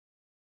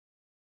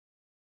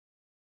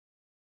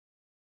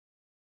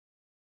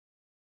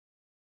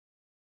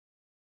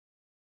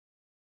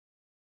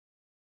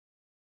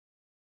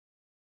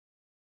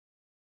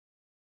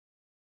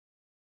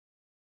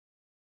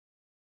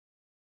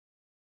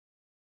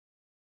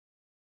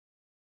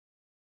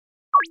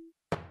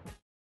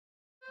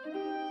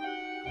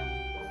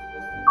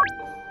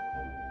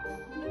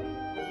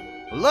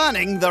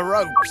Learning the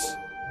ropes.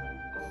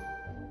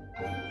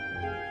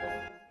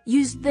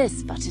 Use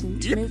this button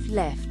to move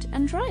left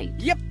and right.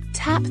 Yep.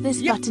 Tap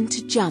this button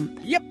to jump.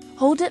 Yep.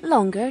 Hold it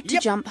longer to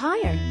jump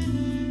higher.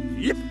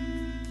 Yep.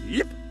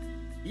 Yep.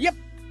 Yep.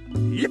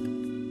 Yep.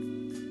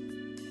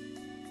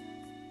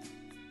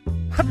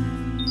 Hup.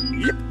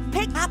 Yep.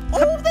 Pick up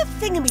all the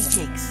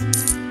thingamajigs.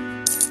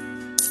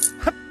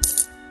 Hup.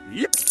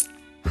 Yep.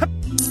 Hup.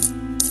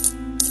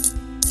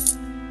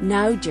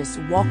 Now just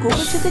walk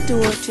over to the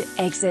door to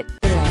exit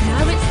the level.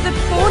 Now it's the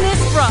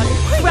bonus run.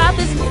 Grab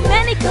as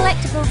many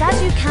collectibles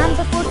as you can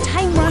before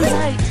time runs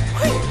out.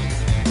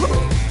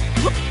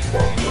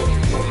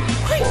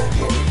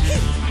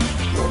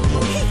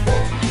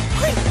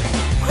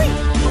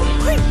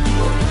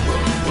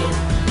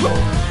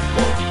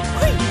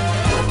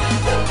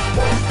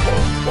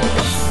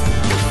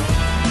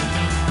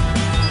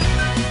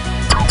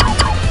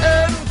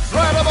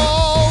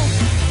 Incredible!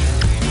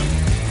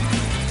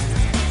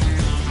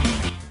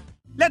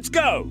 Let's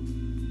go!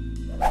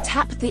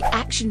 Tap the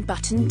action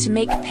button to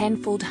make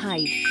Penfold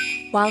hide.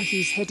 While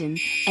he's hidden,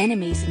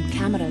 enemies and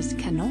cameras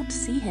cannot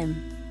see him.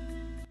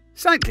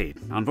 Slightly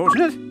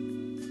unfortunate.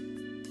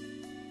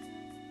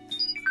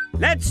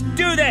 Let's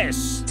do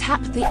this!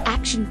 Tap the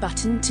action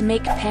button to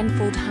make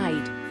Penfold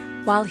hide.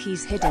 While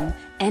he's hidden,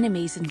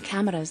 enemies and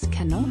cameras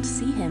cannot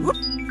see him.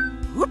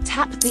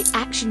 Tap the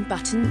action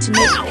button to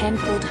make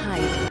Penfold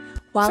hide.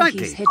 While Slightly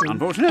he's hidden,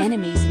 unfortunate.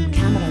 enemies and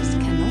cameras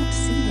cannot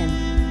see him.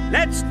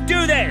 Let's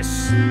do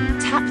this!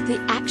 Tap the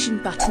action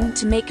button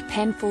to make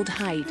Penfold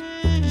hide.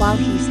 While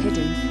he's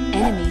hidden,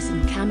 enemies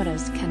and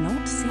cameras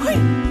cannot see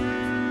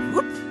him.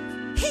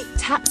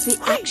 Tap the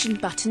action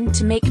button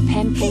to make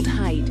Penfold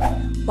hide.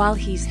 While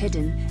he's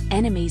hidden,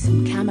 enemies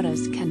and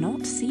cameras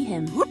cannot see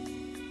him.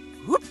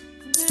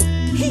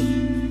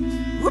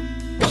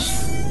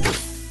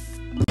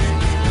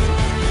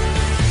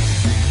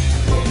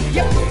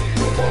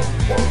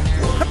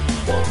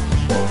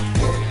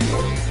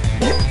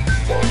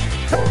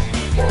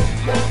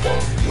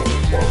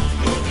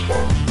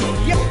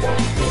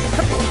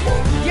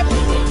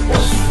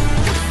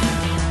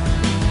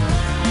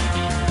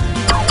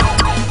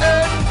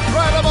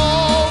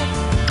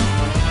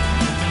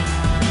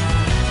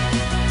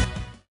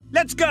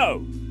 Let's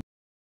go!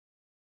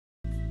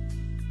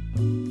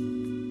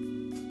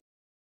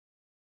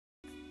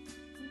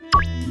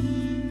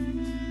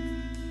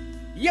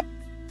 Yep.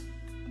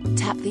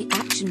 Tap the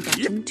action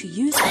button to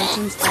use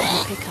items that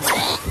you pick up.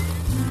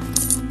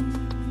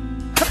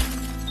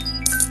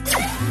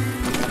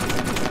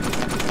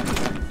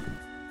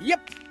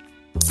 Yep.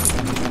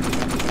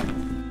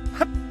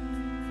 Hup.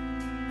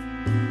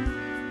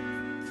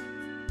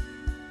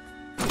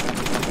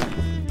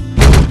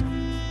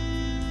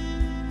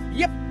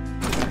 Yep.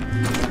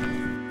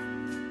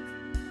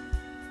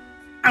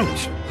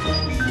 Ouch.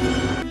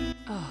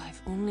 Oh,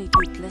 if only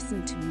you'd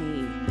listen to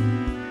me.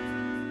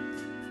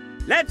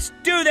 Let's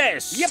do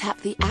this! Yep.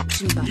 Tap the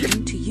action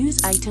button to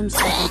use items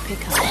that you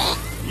pick up.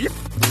 Yep.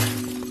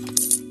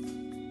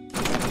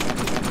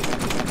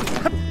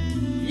 Hup.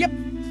 Yep.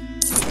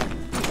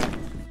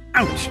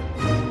 Ouch.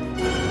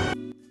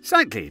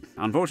 Slightly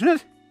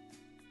unfortunate.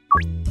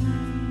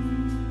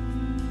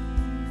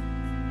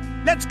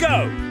 Let's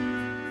go!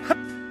 Hup.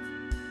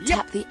 Yep.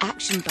 Tap the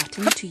action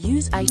button to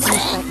use items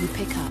that you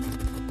pick up.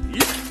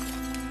 Yep.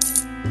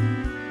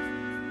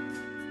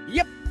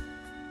 Yep.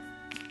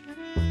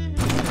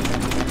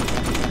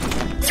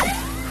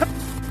 Hup.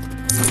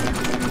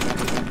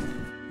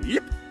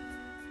 Yep.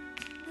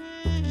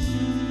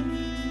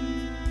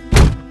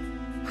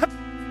 Hup.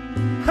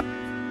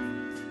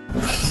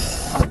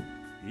 Hup.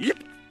 Yep.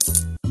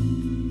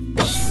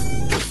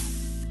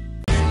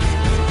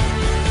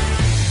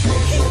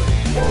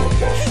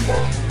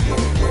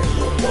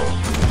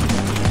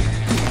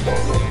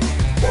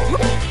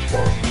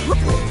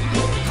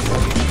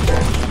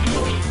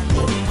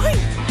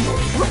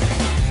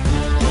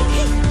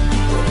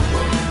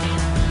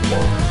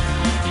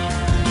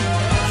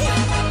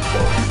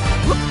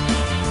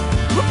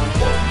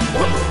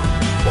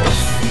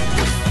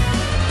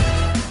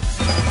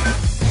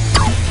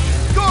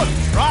 Good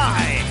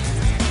try!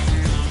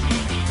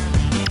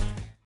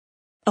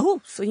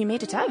 Oh, so you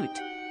made it out.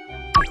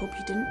 I hope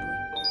you didn't break.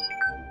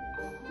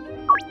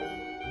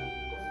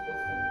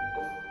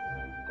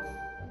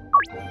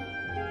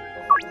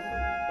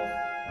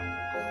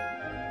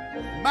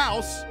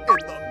 Mouse in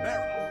the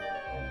mirror.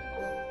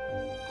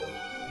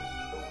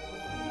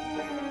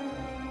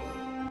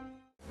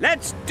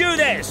 Let's do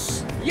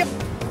this! Yep.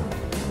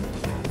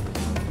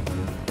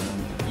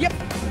 Yep.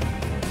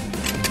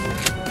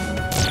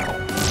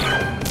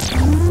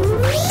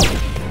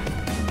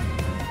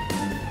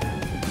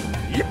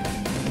 Yep.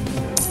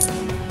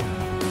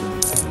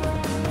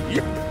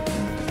 Yep.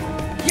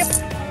 Yep.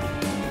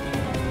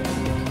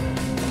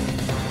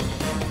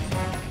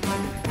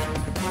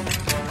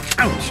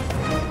 Ouch.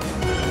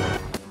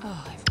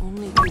 Oh, if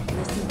only you'd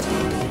listen to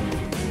me.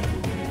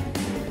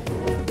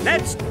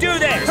 Let's do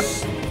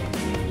this!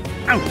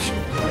 Ouch!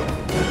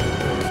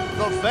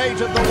 The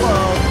fate of the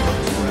world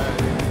looks red.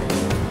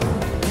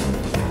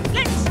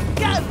 Let's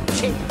go,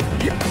 Chip.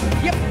 Yep,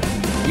 yep,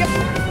 yep.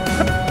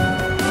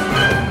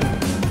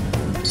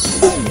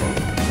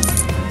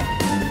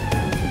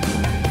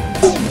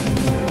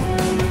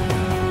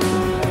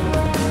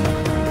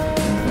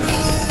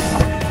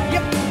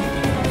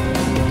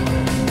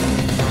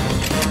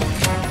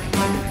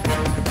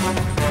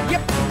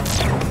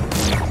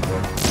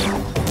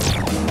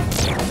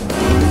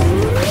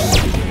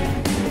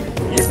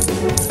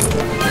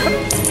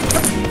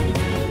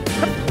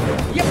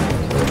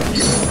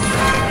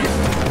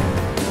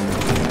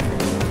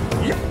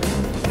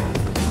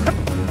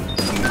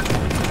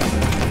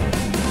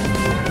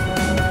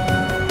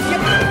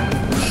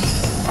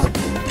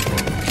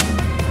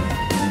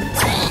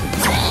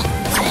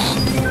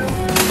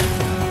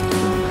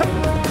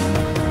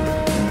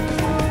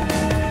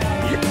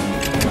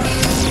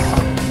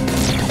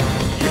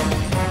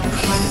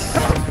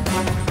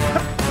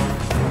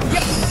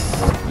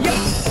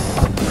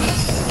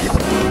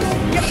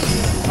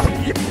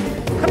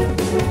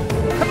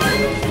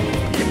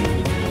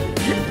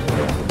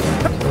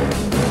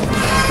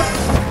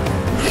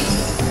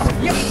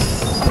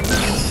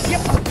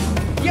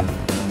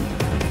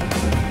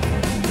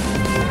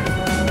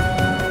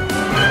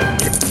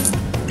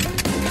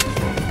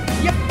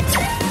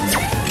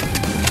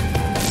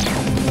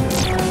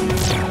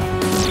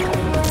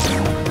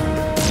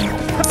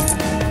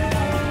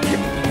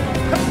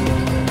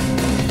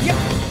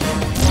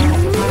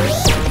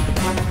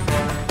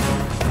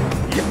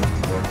 Yep.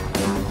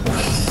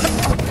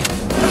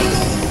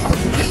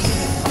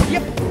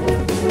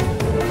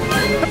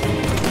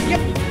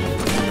 Yep.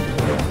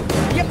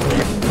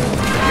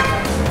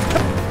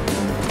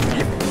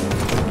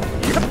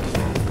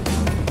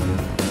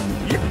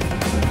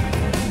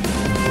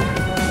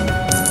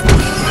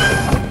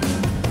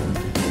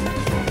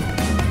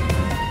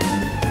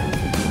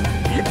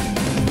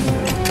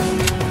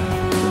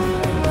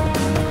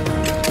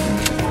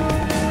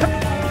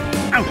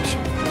 Ouch!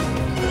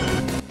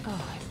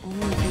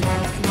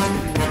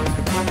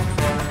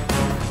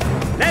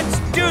 Let's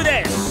do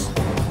this!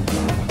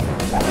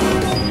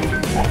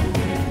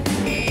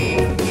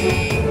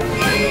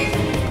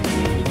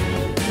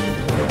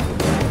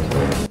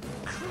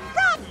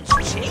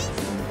 Crumbs, Chief.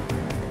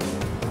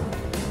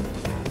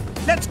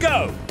 Let's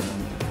go!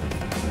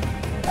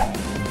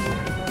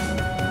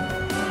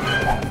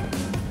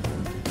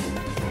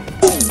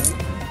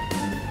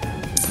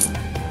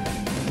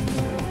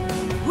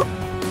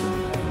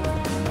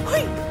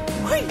 Hui,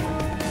 hui,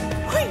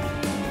 hui.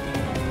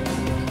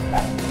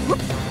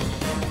 Whoop,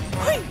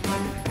 hui,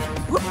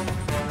 whoop.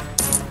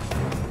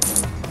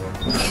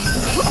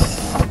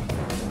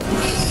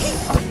 Hee.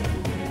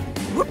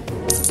 Whoop,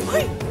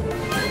 hui,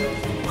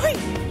 hui,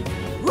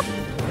 whoop.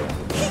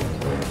 Hee,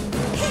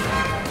 hee,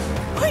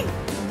 hui.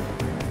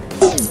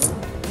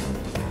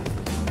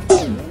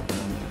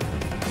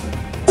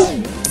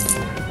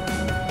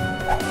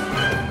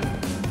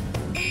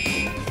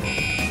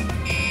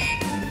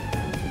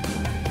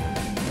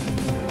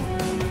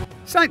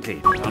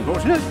 Slightly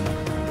unfortunate.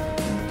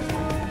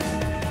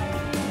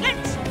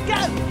 Let's go,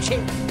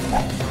 Chip.